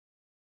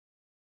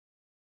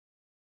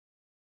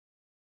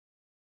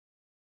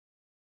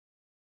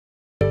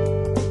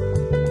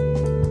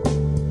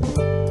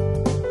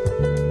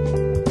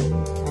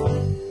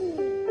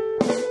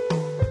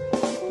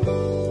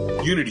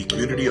Unity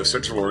Community of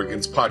Central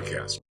Oregon's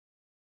podcast.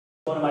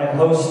 One of my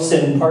hosts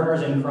and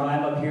partners in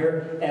crime up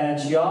here, and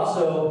she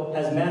also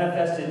has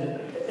manifested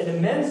an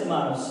immense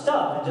amount of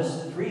stuff in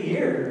just 3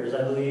 years,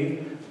 I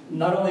believe.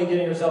 Not only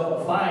getting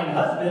herself a fine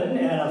husband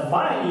and a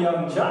fine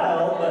young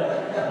child,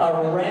 but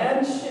a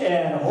ranch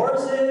and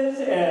horses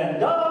and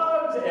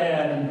dogs,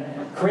 and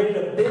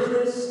created a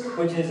business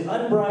which is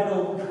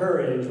Unbridled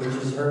Courage, which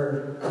is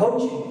her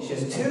coaching. She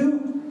has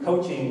 2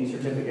 coaching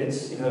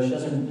certificates. You know, she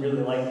doesn't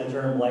really like the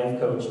term life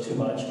coach too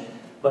much,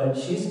 but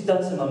she's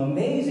done some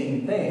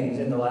amazing things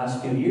in the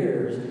last few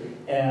years.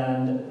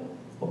 And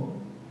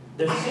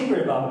there's a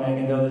secret about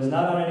Megan, though, that's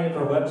not on any of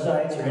her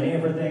websites or any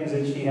of her things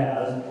that she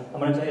has.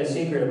 I'm going to tell you a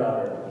secret about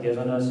her. You guys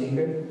want to know a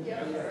secret?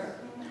 Yeah.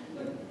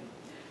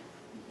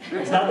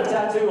 It's not the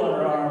tattoo on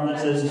her arm that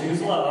says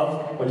 "Choose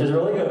Love," which is a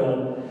really good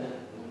one.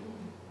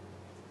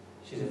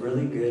 She's a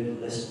really good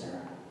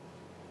listener.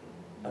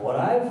 And what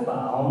I've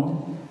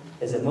found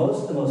is that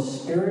most of the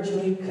most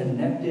spiritually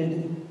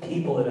connected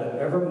people that I've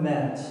ever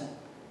met,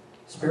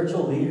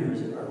 spiritual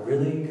leaders, are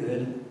really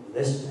good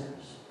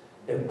listeners.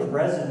 They're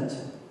present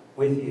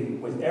with you,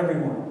 with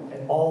everyone,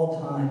 at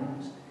all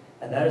times.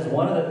 And that is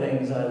one of the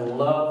things I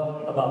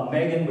love about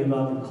Megan. We've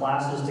gone through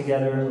classes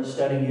together,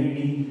 studying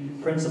Unity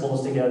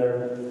principles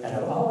together, and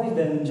I've always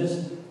been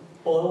just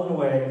blown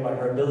away by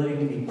her ability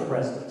to be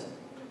present.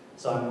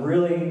 So I'm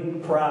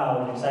really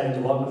proud and excited to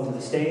welcome to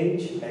the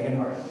stage Megan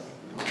Hart.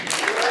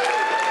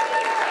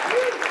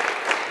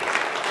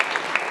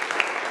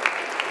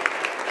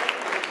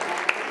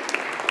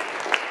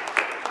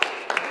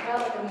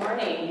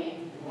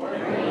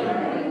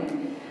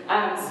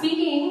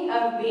 Speaking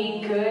of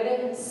being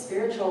good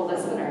spiritual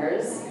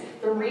listeners,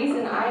 the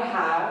reason I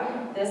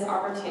have this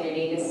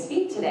opportunity to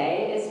speak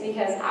today is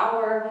because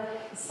our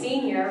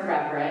senior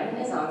reverend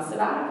is on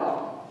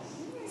sabbatical.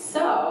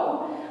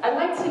 So, I'd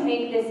like to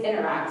make this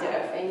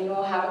interactive, and you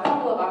will have a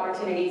couple of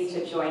opportunities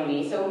to join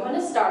me. So I'm going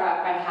to start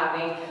out by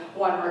having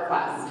one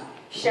request.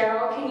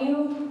 Cheryl, can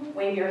you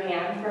wave your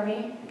hand for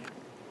me?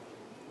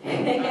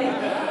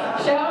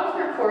 Cheryl's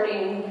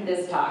recording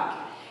this talk,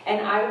 and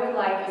I would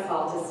like us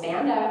all to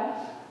stand up,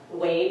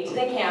 wave to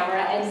the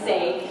camera, and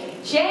say,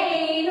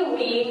 "Jane,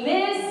 we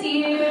miss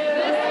you."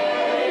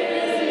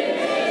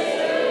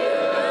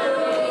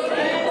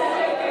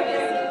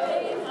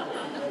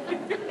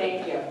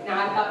 Thank you. Now,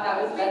 I thought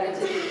that was better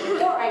to do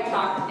before I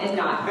talked and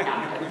not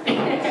after.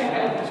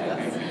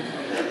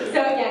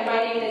 So again, my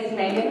name is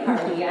Megan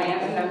Hardy. I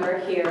am a member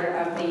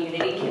here of the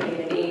Unity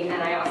community,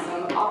 and I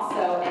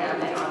also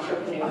am an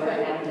entrepreneur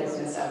and a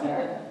business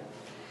owner.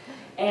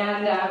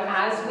 And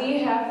as we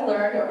have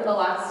learned over the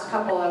last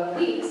couple of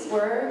weeks,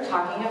 we're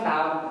talking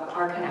about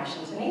our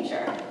connection to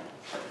nature.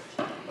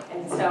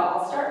 And so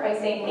I'll start by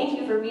saying thank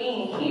you for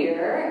being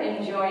here,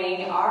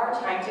 enjoying our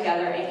time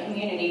together in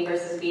community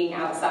versus being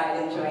outside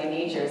enjoying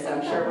nature. So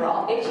I'm sure we're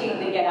all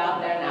itching to get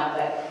out there now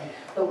that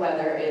the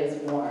weather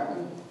is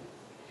warm.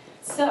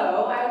 So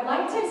I would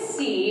like to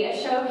see a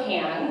show of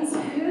hands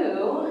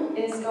who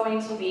is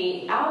going to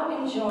be out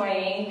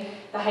enjoying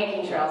the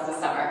hiking trails this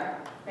summer.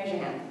 Raise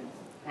your hand.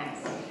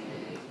 Nice.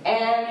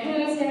 And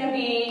who's going to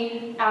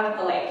be out at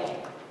the lake?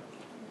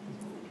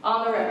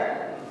 On the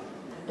river?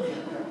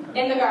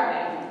 In the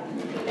garden?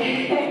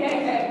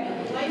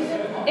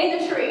 In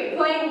the tree?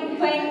 Playing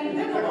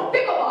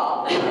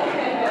pickleball?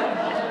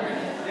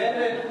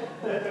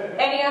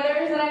 Any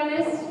others that I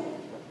missed?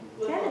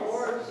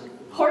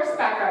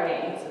 Horseback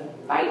riding?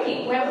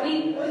 Biking?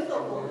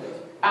 Well,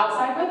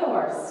 outside with a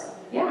horse.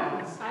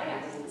 Yeah.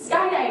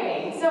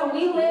 Skydiving. So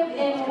we live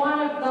in one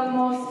of the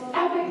most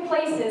epic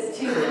places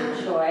to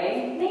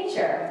enjoy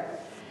nature.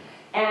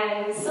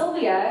 And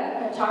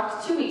Sylvia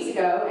talked 2 weeks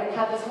ago and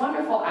had this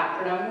wonderful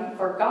acronym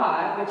for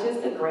God, which is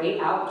the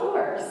great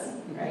outdoors,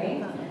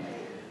 right?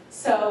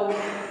 So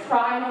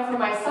I know for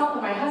myself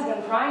and my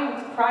husband,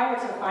 prior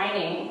to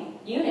finding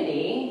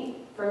Unity,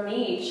 for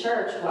me,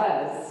 church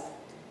was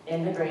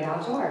in the great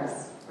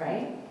outdoors,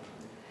 right?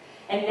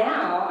 And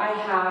now I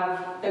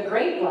have the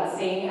great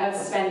blessing of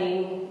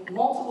spending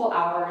multiple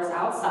hours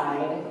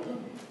outside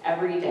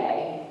every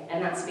day.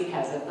 And that's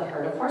because of the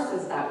herd of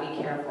horses that we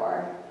care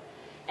for.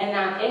 And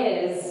that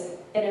is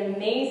an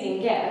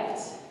amazing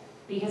gift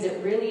because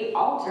it really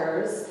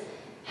alters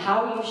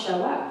how you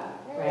show up,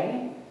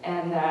 right?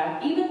 And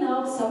even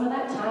though some of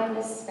that time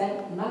is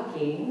spent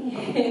mucking,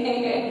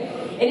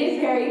 it is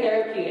very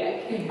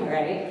therapeutic,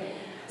 right?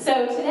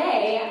 So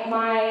today,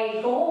 my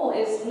goal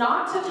is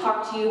not to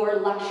talk to you or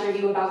lecture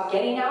you about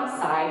getting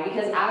outside,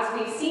 because as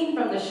we've seen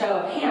from the show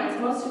of hands,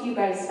 most of you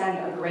guys spend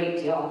a great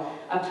deal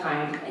of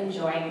time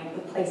enjoying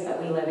the place that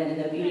we live in and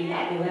the beauty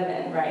that we live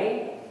in,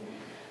 right?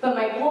 But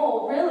my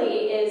goal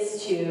really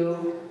is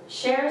to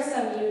share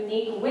some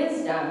unique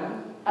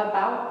wisdom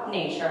about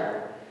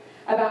nature,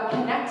 about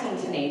connecting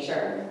to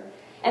nature,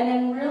 and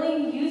then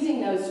really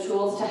using those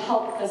tools to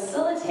help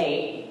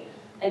facilitate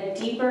a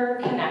deeper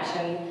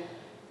connection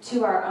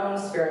to our own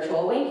spiritual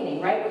awakening,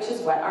 right? Which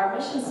is what our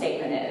mission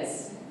statement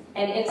is.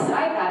 And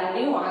inside that, a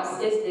nuance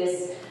is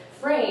this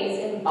phrase,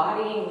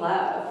 embodying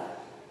love.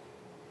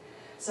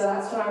 So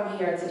that's what I'm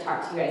here to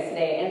talk to you guys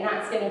today, and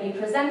that's going to be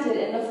presented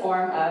in the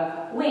form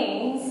of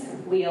wings,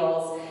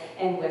 wheels,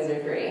 and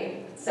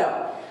wizardry.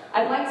 So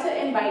I'd like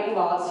to invite you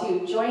all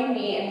to join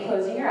me in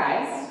closing your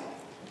eyes.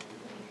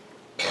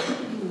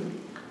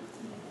 And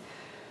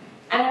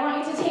I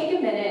want you to take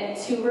a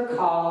minute to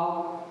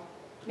recall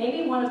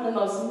maybe one of the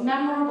most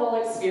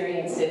memorable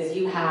experiences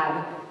you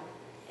had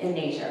in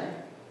nature.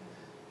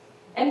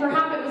 And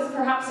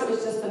perhaps it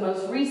was just the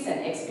most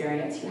recent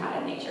experience you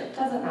had in nature. It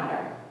doesn't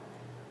matter.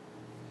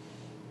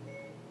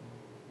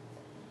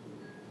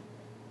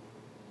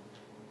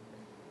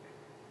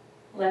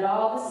 Let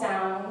all the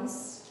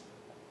sounds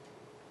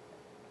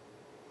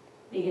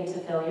begin to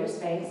fill your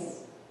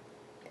space.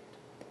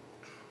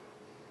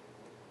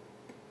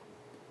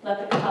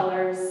 Let the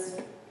colors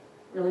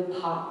really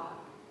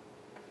pop.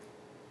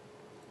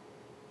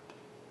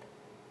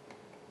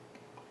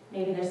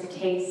 Maybe there's a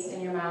taste in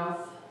your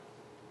mouth.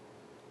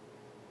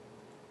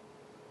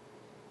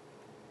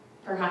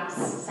 Perhaps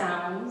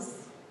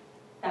sounds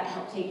that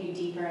help take you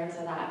deeper into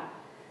that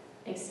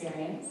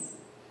experience.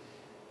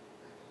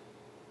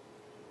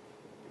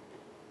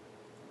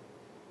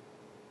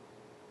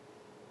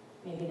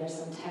 Maybe there's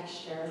some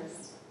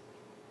textures.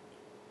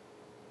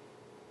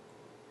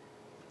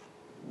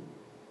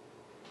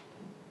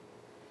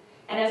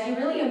 And as you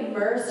really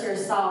immerse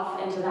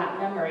yourself into that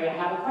memory, I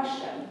have a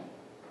question.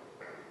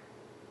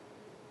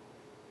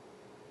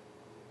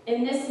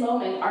 In this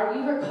moment, are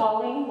you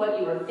recalling what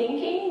you were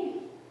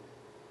thinking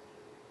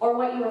or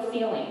what you were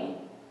feeling?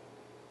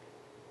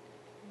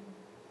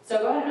 So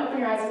go ahead and open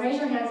your eyes and raise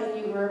your hands if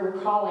you were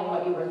recalling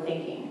what you were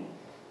thinking.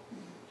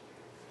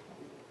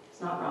 It's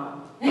not wrong.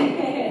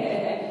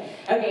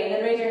 Okay, and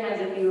then raise your hands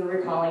if you were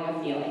recalling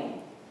a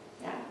feeling.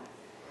 Yeah.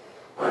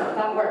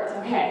 That worked,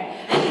 okay.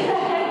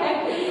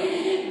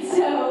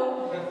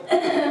 So,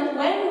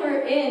 when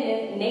we're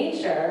in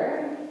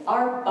nature,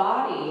 our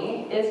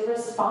body is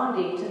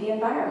responding to the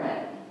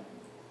environment.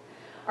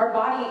 Our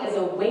body is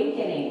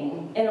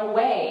awakening in a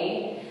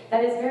way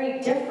that is very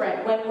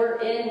different when we're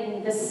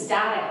in the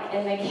static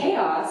and the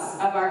chaos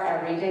of our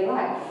everyday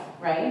life,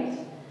 right?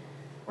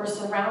 We're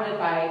surrounded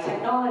by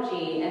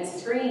technology and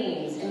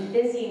screens and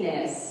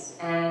busyness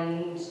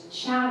and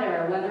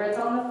chatter, whether it's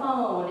on the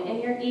phone,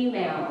 in your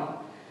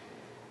email.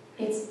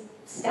 It's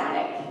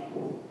static.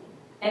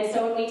 And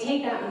so when we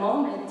take that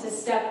moment to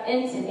step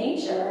into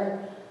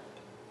nature,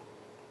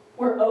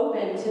 we're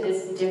open to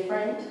this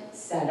different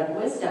set of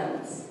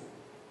wisdoms.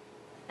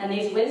 And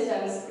these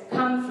wisdoms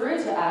come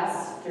through to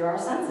us through our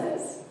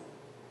senses.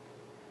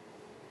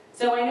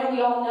 So I know we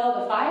all know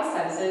the 5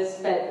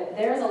 senses, but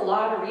there's a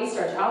lot of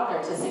research out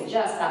there to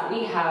suggest that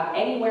we have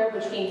anywhere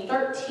between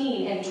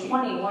 13 and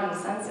 21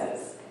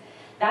 senses.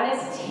 That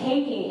is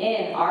taking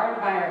in our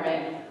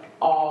environment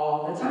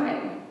all the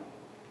time.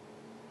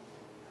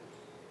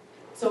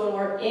 So when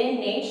we're in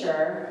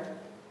nature,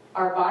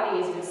 our body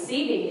is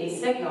receiving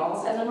these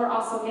signals, and then we're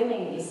also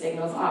giving these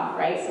signals off,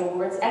 right?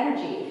 So it's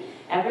energy.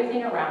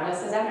 Everything around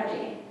us is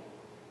energy.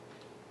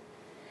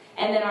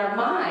 And then our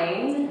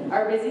mind,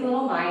 our busy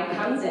little mind,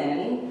 comes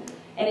in,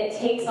 and it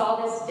takes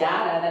all this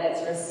data that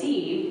it's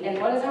received, and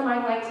what does our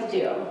mind like to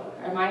do?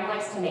 Our mind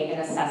likes to make an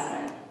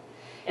assessment.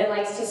 It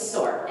likes to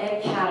sort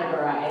and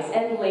categorize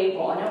and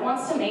label, and it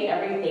wants to make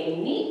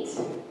everything neat.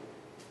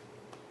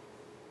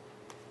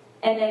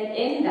 And then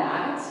in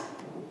that,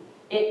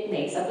 it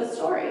makes up a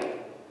story.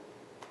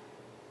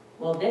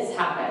 Well, this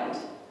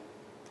happened.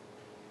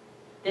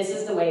 This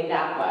is the way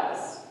that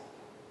was.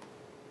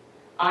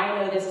 I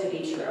know this to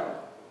be true.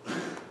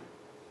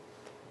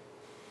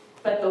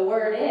 But the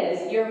word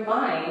is, your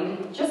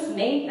mind just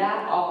made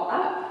that all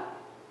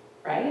up,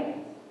 right?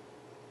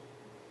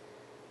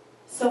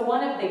 So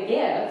one of the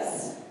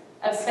gifts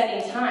of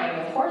spending time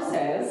with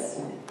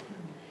horses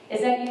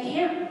is that you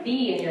can't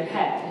be in your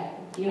head.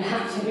 You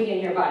have to be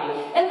in your body.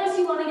 Unless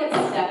you want to get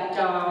stepped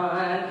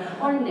on,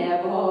 or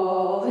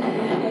nibbled,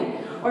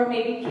 or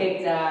maybe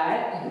kicked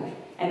at.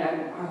 And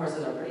our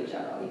horses are pretty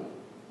generally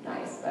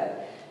nice.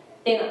 But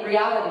in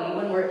reality,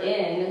 when we're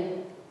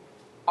in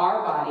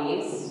our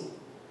bodies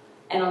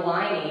and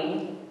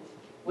aligning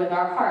with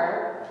our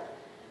heart,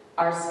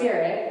 our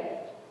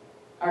spirit,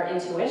 our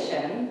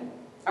intuition,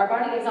 our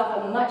body gives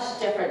off a much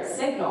different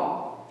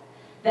signal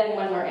than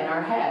when we're in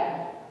our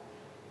head.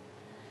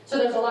 So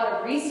there's a lot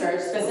of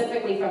research,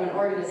 specifically from an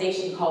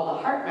organization called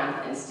the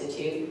HeartMath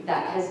Institute,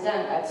 that has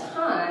done a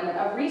ton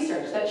of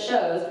research that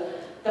shows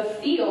the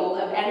field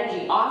of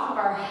energy off of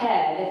our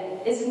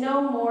head is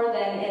no more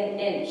than an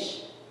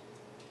inch.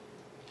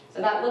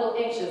 So that little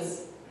inch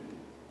is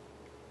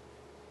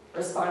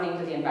responding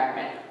to the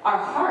environment. Our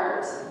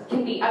heart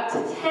can be up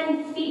to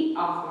 10 feet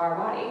off of our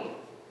body.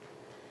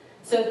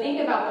 So think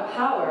about the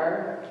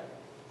power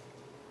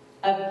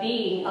of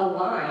being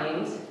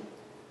aligned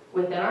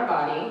within our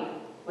body,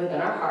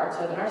 within our hearts,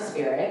 within our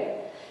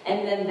spirit,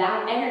 and then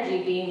that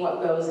energy being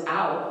what goes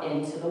out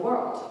into the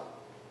world.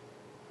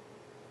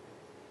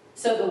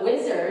 So the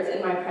wizard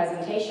in my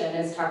presentation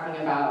is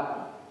talking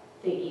about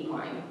the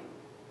equine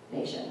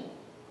nation.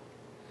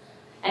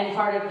 And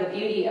part of the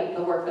beauty of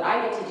the work that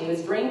I get to do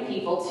is bring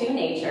people to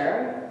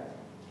nature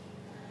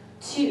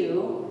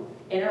to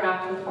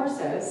interact with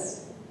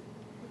horses,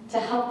 to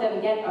help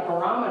them get a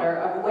barometer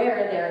of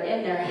where they're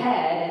in their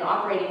head and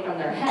operating from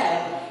their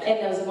head in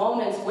those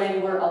moments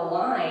when we're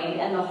aligned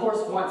and the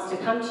horse wants to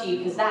come to you,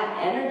 because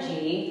that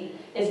energy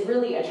is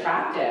really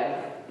attractive.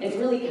 It's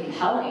really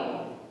compelling.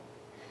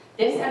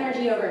 This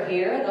energy over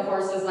here, the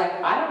horse is like,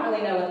 I don't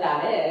really know what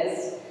that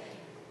is.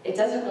 It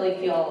doesn't really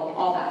feel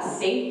all that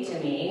safe to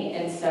me,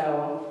 and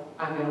so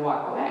I'm going to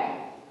walk away.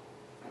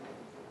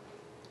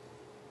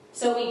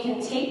 So we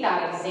can take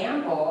that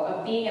example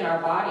of being in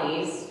our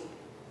bodies,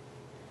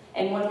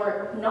 and when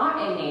we're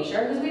not in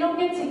nature, because we don't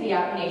get to be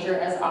out in nature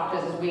as often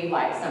as we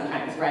like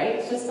sometimes, right?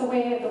 It's just the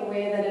way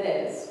that it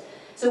is.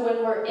 So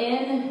when we're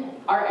in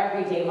our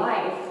everyday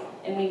life,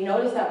 and we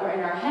notice that we're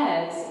in our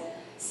heads,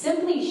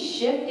 simply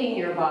shifting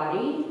your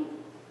body,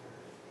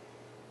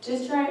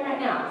 just try it right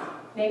now.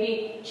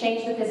 Maybe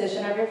change the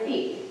position of your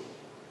feet.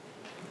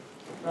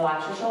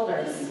 Relax your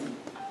shoulders.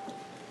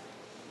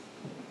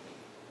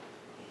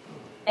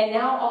 And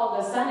now all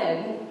of a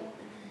sudden,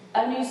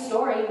 a new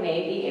story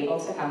may be able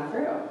to come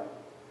through.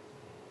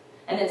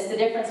 And it's the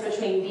difference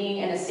between being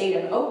in a state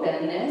of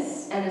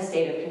openness and a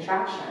state of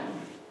contraction.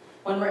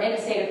 When we're in a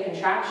state of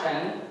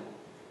contraction,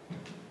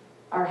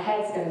 our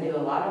head's going to do a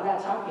lot of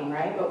that talking,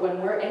 right? But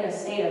when we're in a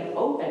state of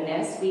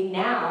openness, we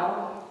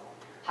now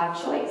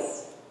have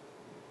choice.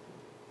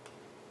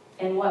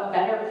 And what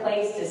better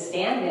place to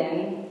stand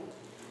in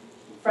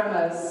from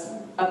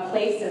a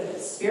place of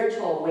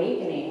spiritual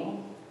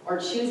awakening or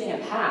choosing a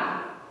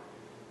path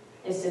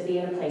is to be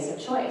in a place of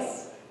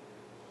choice.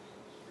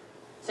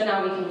 So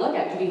now we can look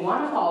at, do we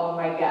want to follow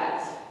my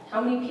gut?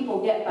 How many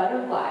people get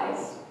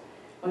butterflies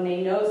when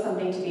they know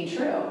something to be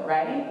true,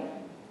 right?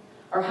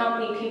 Or how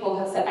many people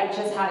have said, I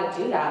just had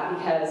to do that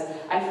because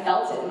I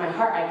felt it in my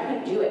heart. I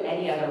couldn't do it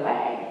any other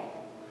way.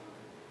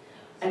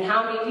 And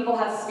how many people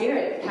have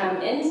spirit come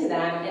into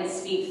them and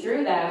speak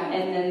through them,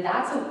 and then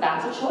that's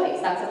a choice,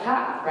 that's a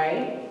path,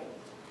 right?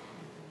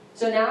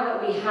 So now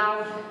that we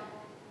have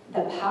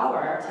the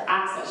power to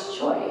access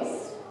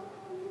choice,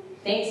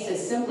 thanks to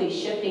simply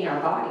shifting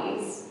our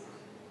bodies,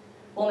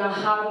 well, now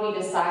how do we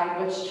decide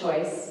which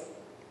choice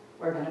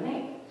we're going to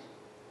make?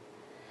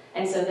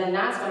 And so then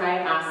that's when I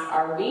asked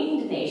our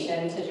winged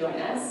nation to join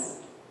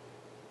us.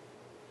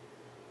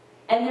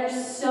 And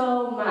there's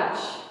so much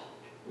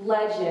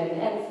legend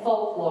and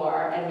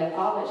folklore and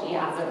mythology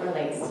as it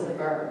relates to the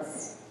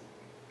birds.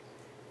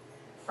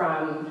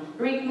 From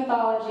Greek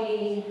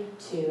mythology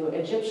to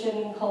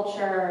Egyptian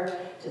culture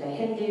to the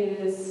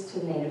Hindus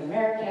to Native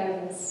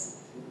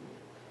Americans.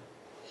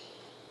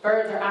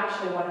 Birds are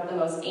actually one of the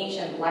most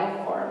ancient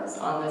life forms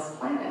on this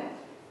planet.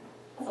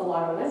 That's a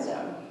lot of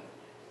wisdom.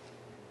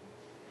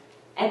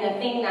 And the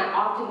thing that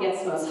often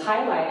gets most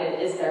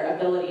highlighted is their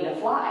ability to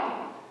fly.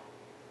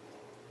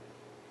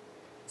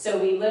 So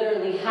we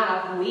literally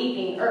have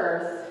leaving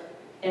Earth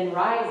and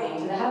rising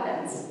to the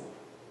heavens.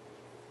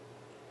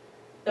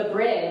 The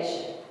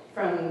bridge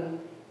from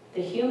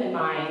the human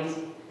mind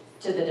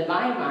to the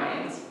divine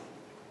mind.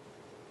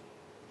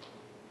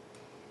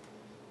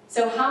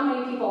 So how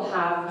many people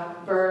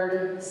have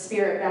bird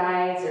spirit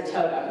guides or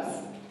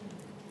totems?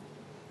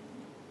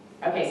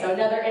 Okay, so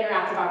another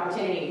interactive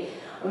opportunity.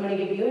 I'm going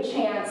to give you a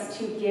chance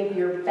to give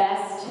your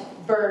best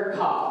bird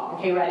call.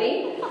 Okay,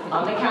 ready?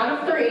 On the count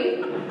of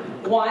 3.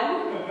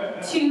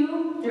 1,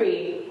 2,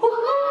 3.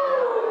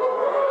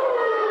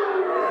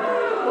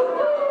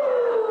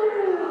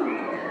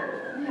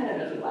 I'm going to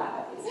make you laugh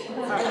at these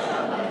ones.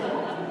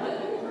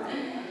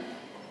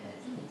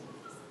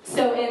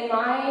 So in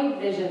my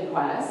vision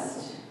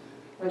quest,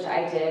 which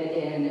I did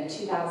in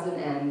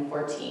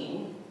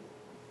 2014,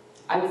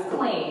 I was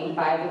claimed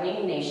by the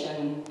Winged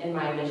Nation in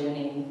my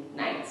visioning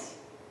night.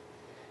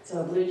 So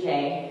a blue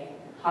jay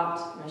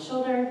hopped my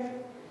shoulder,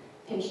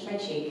 pinched my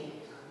cheek,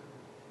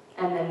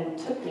 and then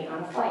took me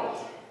on a flight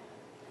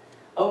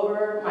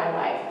over my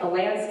life, the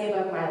landscape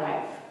of my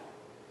life.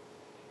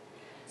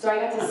 So I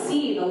got to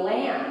see the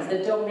lands, the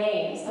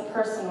domains, the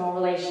personal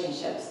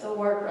relationships, the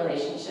work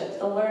relationships,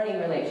 the learning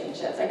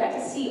relationships. I got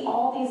to see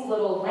all these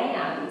little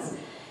lands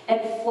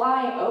and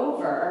fly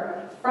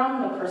over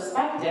from the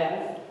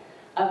perspective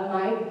of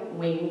my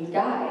winged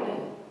guide.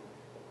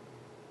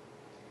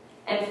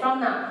 And from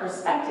that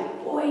perspective,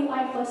 boy,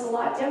 life looks a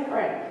lot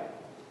different.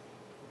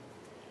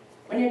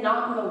 When you're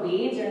not in the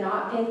weeds, you're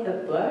not in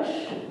the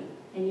bush,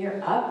 and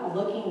you're up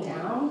looking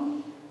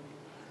down,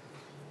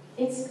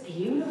 it's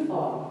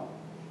beautiful.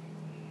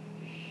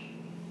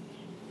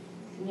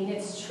 I mean,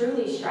 it's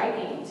truly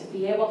striking to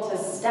be able to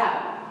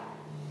step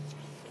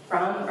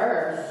from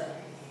earth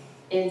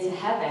into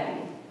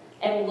heaven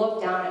and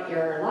look down at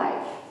your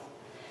life.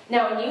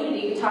 Now, in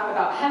Unity, we talk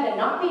about heaven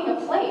not being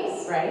a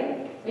place,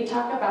 right? We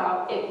talk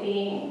about it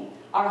being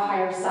our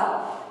higher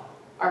self,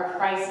 our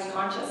Christ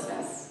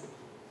consciousness.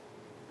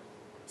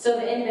 So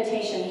the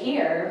invitation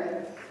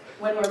here,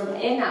 when we're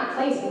in that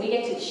place and we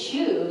get to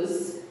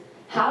choose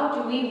How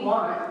do we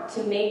want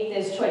to make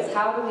this choice?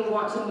 How do we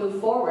want to move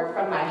forward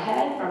from my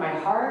head, from my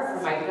heart,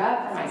 from my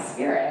gut, from my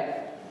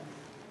spirit?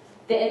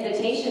 The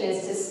invitation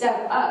is to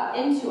step up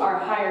into our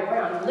higher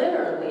ground,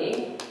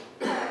 literally,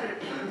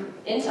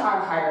 into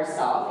our higher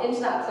self, into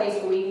that place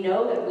where we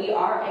know that we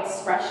are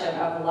expression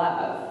of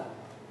love,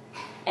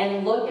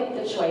 and look at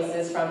the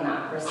choices from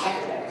that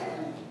perspective.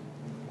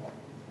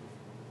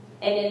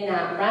 And in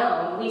that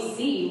realm, we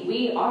see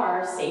we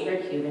are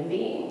sacred human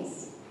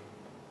beings.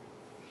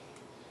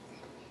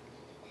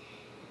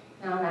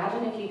 Now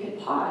imagine if you could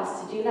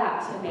pause to do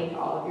that to make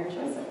all of your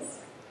choices.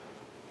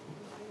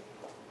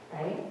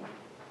 Right?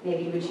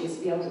 Maybe you would choose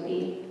to be able to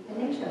be in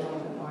nature a little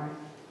bit more.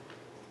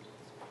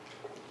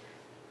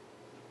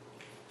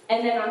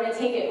 And then I'm going to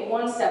take it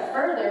one step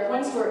further.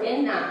 Once we're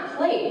in that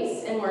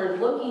place and we're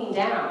looking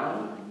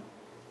down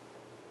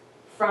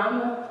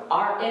from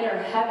our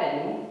inner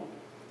heaven,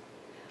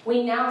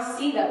 we now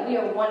see that we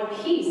are one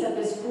piece of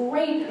this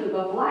great group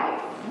of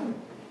life.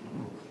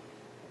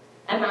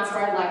 And that's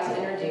where I'd like to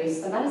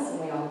introduce the medicine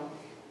wheel.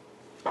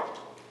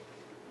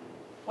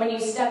 When you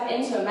step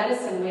into a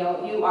medicine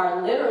wheel, you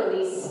are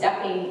literally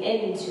stepping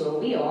into a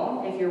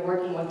wheel, if you're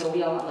working with a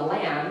wheel on the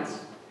land,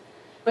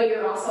 but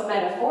you're also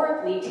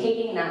metaphorically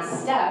taking that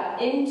step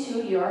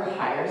into your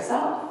higher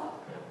self.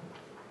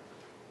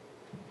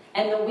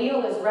 And the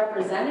wheel is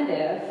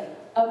representative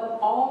of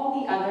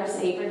all the other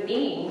sacred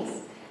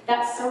beings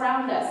that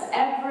surround us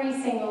every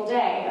single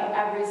day of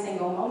every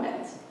single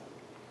moment.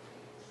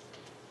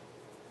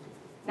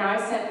 Now, I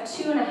spent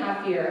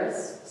 2.5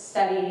 years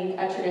studying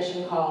a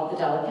tradition called the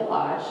Delicate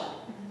Lodge.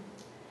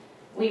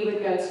 We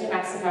would go to New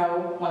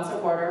Mexico once a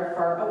quarter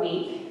for a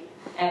week,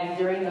 and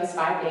during those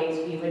 5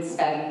 days, we would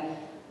spend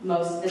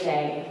most of the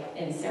day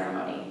in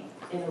ceremony,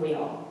 in the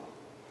wheel.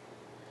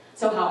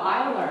 So how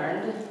I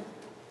learned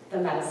the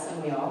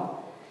medicine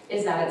wheel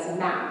is that it's a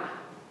map.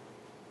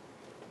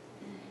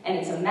 And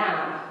it's a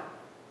map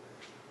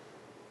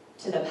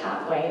to the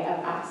pathway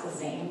of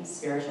accessing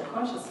spiritual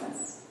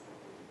consciousness.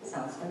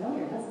 Sounds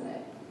familiar, doesn't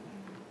it?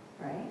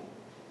 Right?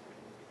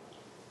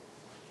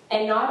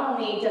 And not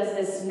only does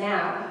this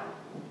map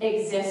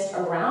exist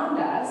around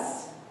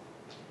us,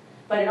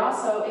 but it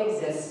also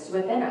exists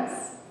within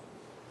us.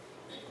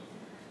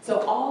 So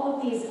all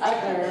of these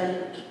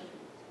other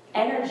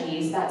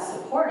energies that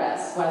support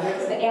us, whether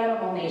it's the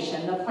animal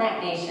nation, the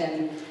plant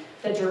nation,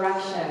 the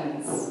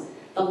directions,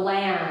 the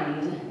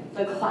land,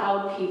 the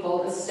cloud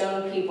people, the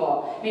stone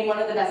people. I mean, one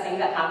of the best things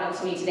that happened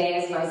to me today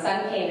is my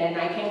son came in.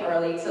 I came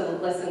early to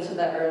listen to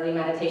the early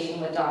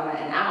meditation with Donna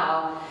and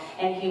Al,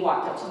 and he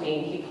walked up to me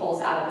and he pulls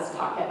out of his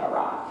pocket a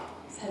rock.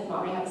 He said,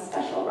 "Mommy, I have a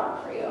special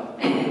rock for you."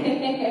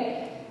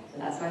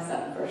 That's my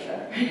son for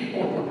sure.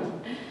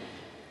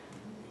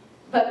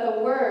 But the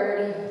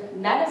word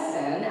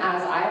medicine,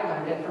 as I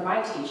learned it from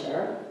my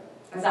teacher,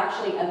 is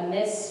actually a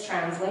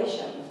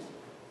mistranslation.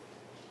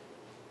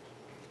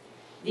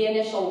 The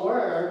initial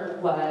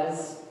word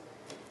was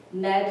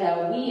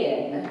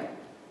Medawin.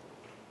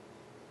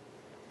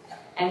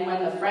 And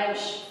when the French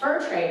fur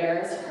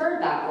traders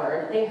heard that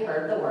word, they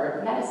heard the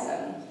word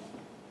medicine.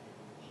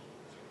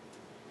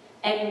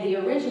 And the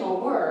original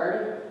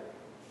word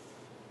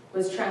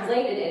was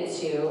translated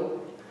into,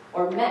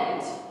 or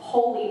meant,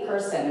 holy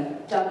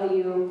person,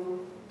 W-H-O-L-L-Y.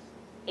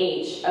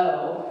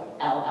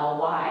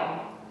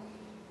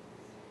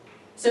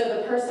 So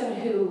the person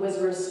who was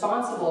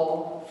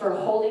responsible for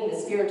holding the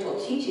spiritual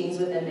teachings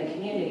within the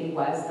community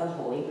was the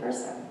holy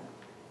person.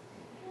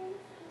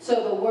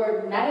 So the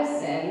word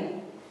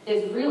medicine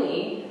is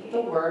really the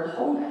word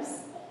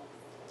wholeness.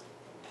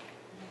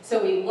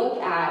 So we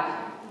look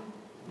at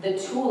the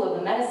tool of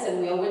the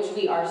medicine wheel, which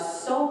we are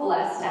so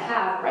blessed to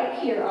have right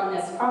here on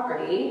this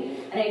property.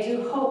 And I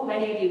do hope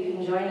many of you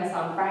can join us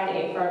on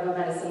Friday for the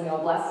medicine wheel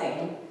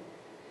blessing.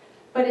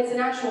 But it's an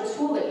actual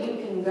tool that you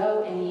can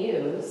go and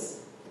use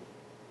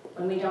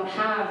when we don't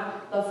have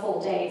the full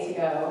day to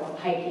go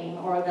hiking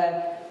or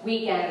the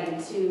weekend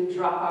to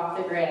drop off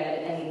the grid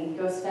and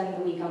go spend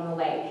the week on the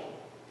lake.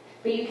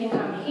 But you can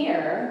come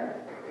here,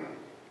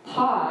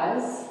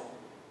 pause,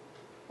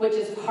 which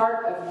is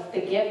part of the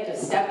gift of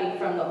stepping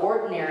from the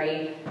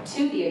ordinary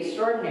to the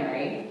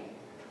extraordinary.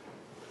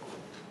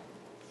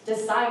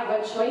 Decide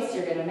what choice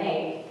you're going to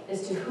make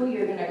as to who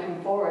you're going to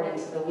come forward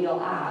into the wheel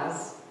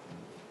as.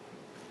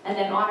 And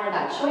then honor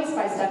that choice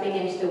by stepping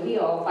into the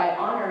wheel by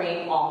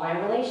honoring all my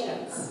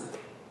relations.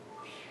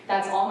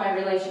 That's all my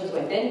relations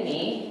within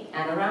me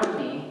and around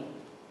me.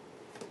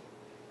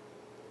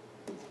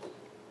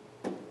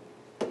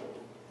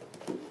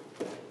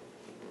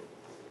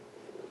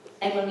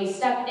 And when we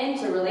step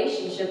into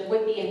relationship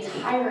with the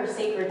entire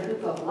sacred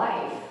group of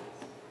life,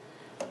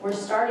 we're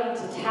starting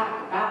to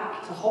tap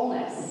back to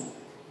wholeness.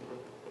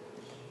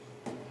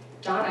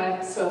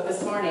 Donna spoke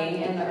this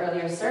morning in the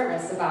earlier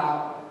service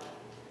about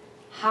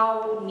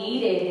how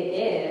needed it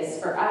is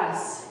for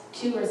us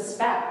to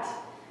respect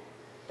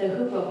the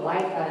hoop of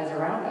life that is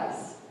around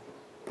us.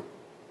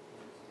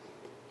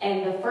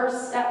 And the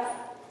first step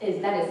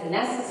that is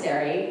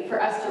necessary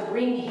for us to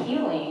bring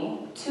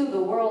healing to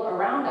the world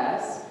around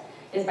us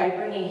is by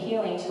bringing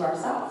healing to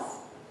ourselves.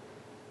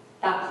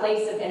 that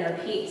place of inner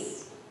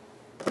peace.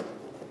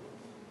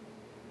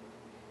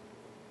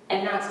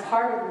 And that's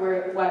part of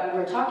what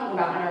we're talking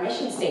about in our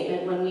mission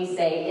statement when we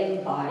say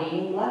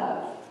embodying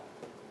love.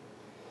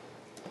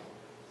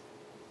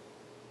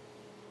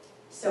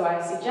 So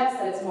I suggest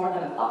that it's more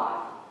than a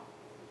thought.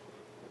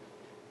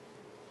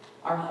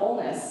 Our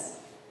wholeness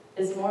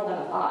is more than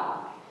a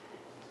thought.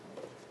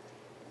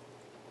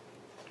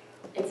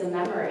 It's a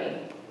memory.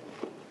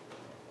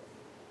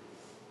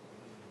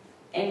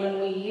 And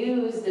when we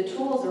use the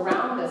tools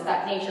around us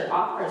that nature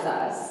offers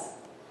us,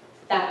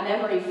 that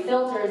memory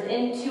filters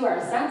into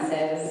our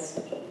senses,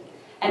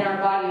 and our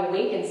body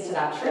awakens to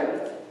that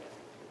truth.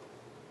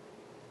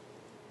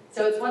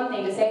 So it's one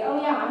thing to say,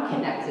 oh yeah, I'm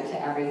connected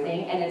to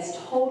everything, and it's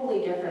a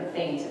totally different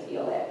thing to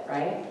feel it,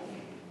 right?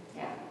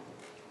 Yeah.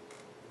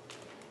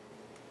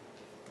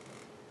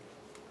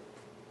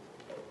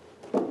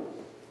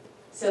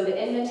 So the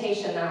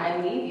invitation that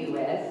I leave you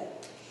with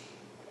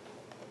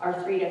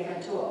are 3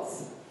 different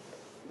tools.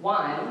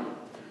 1,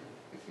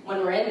 when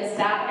we're in the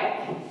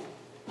static,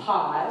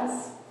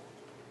 pause,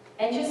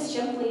 and just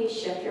simply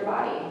shift your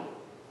body.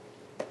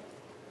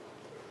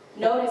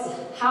 Notice,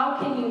 how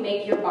can you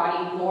make your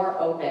body more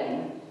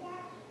open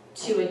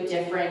to a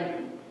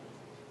different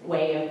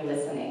way of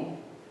listening?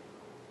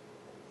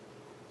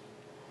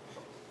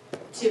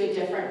 To a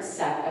different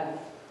set of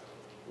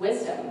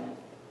wisdom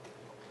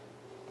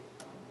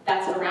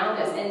that's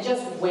around us and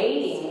just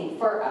waiting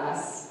for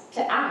us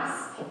to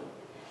ask.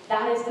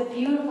 That is the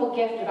beautiful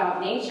gift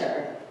about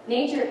nature.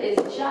 Nature is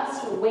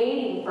just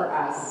waiting for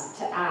us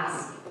to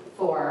ask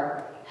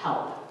for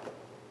help.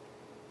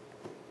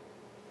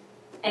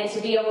 And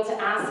to be able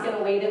to ask in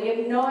a way that we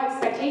have no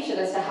expectation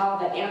as to how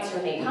the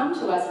answer may come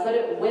to us, but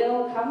it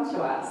will come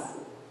to us.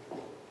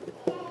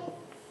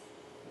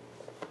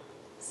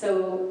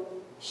 So,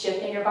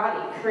 shifting your body,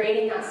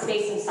 creating that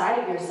space inside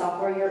of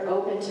yourself where you're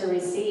open to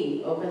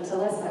receive, open to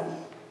listen.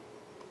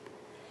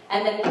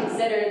 And then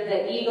consider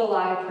the eagle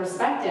eye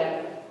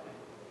perspective,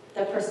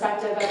 the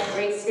perspective of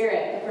Great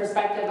Spirit, the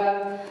perspective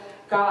of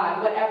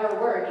God,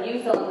 whatever word,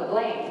 you fill in the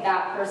blank,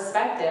 that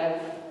perspective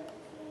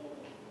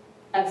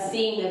of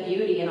seeing the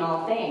beauty in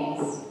all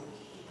things,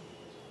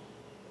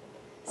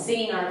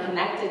 seeing our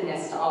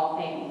connectedness to all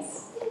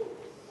things,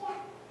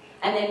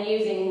 and then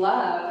using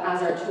love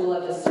as our tool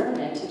of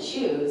discernment to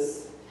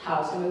choose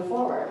how to move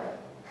forward.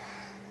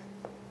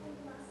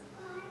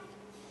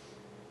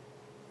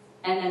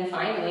 And then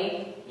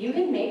finally, you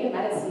can make a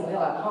medicine wheel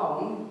at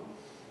home.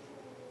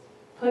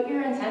 Put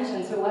your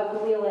intention to what the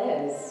wheel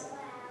is.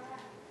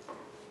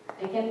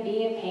 It can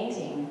be a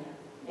painting.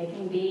 It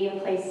can be a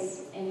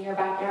place in your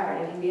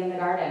backyard. It can be in the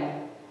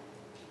garden.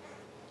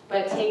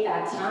 But take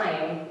that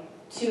time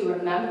to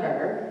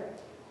remember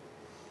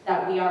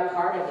that we are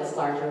part of this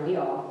larger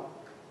wheel.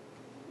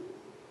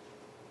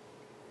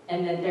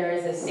 And that there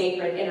is a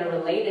sacred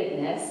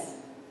interrelatedness,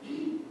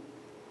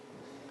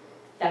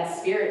 that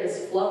spirit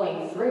is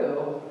flowing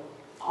through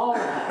all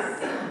of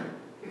us,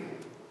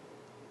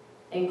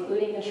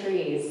 including the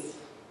trees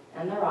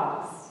and the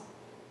rocks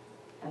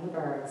and the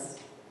birds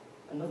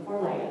and the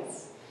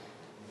 4-leggeds.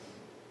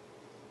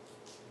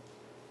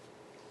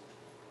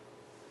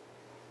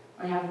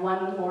 I have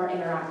one more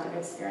interactive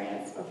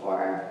experience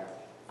before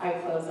I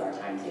close our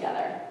time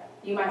together.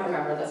 You might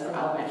remember this from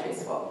elementary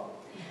school.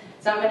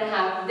 So I'm going to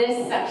have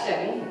this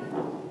section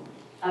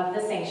of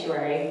the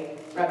sanctuary,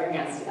 rub your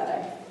hands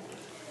together.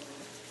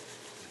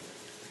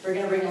 We're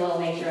going to bring a little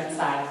nature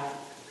inside.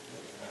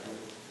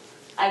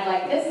 I'd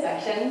like this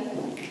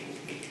section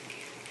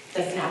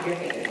to snap your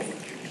fingers.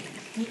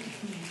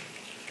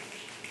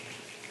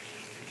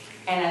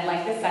 And I'd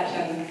like this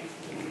section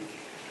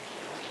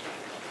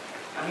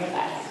on your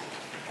thighs.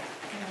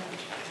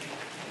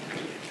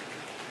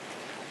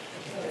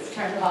 Let's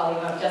turn the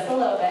volume up just a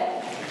little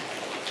bit.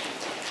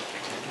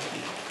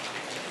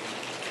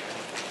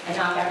 And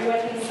now if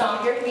everyone can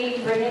stomp your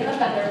feet, bring in the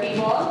feather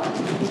people.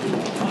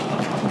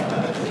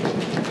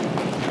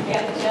 We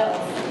got the chills.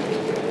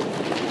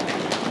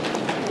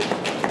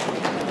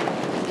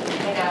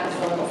 And now just a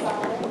little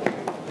softer.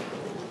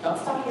 Don't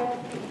stop yet.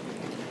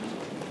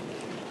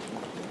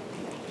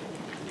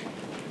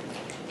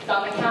 So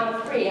on the count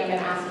of 3, I'm going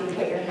to ask you to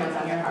put your hands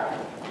on your heart.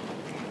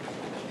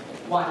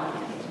 1,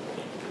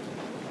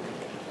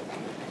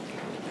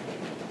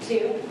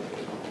 2,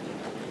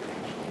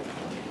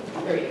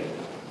 3.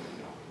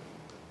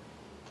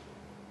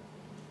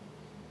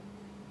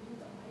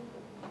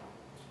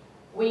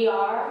 We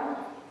are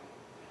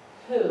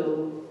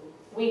who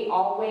we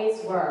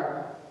always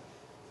were.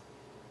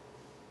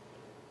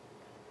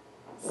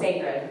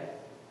 Sacred.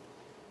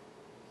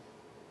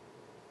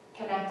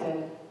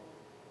 Connected.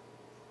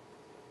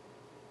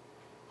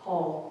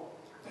 Whole.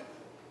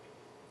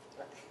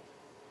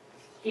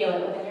 Feel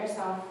it within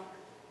yourself.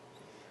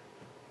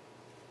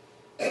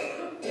 Feel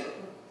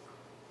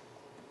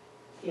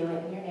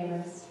it in your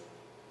neighbors.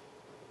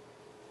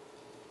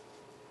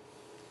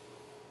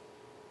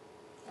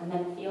 And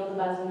then feel the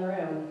buzz in the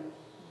room.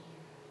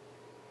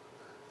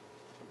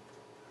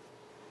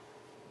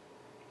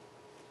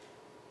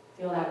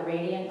 Feel that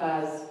radiant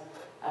buzz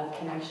of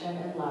connection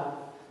and love.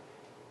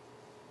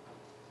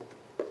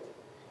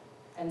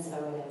 And so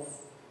it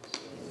is.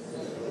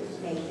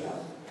 Thank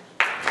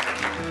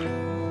you.